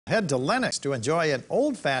Head to Lenox to enjoy an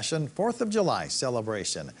old-fashioned 4th of July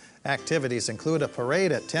celebration. Activities include a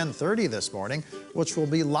parade at 10:30 this morning, which will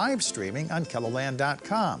be live streaming on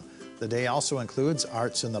KELOLAND.com. The day also includes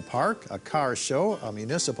arts in the park, a car show, a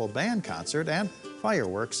municipal band concert, and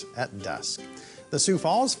fireworks at dusk. The Sioux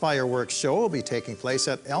Falls Fireworks Show will be taking place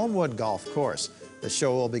at Elmwood Golf Course. The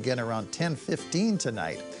show will begin around 10:15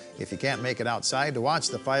 tonight. If you can't make it outside to watch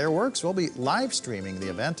the fireworks, we'll be live streaming the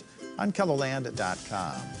event on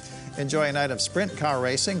KELOLAND.com. Enjoy a night of sprint car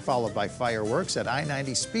racing followed by fireworks at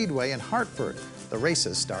I-90 Speedway in Hartford. The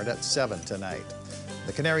races start at 7 tonight.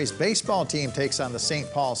 The Canaries baseball team takes on the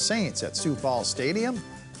St. Paul Saints at Sioux Falls Stadium.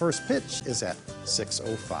 First pitch is at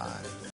 6:05.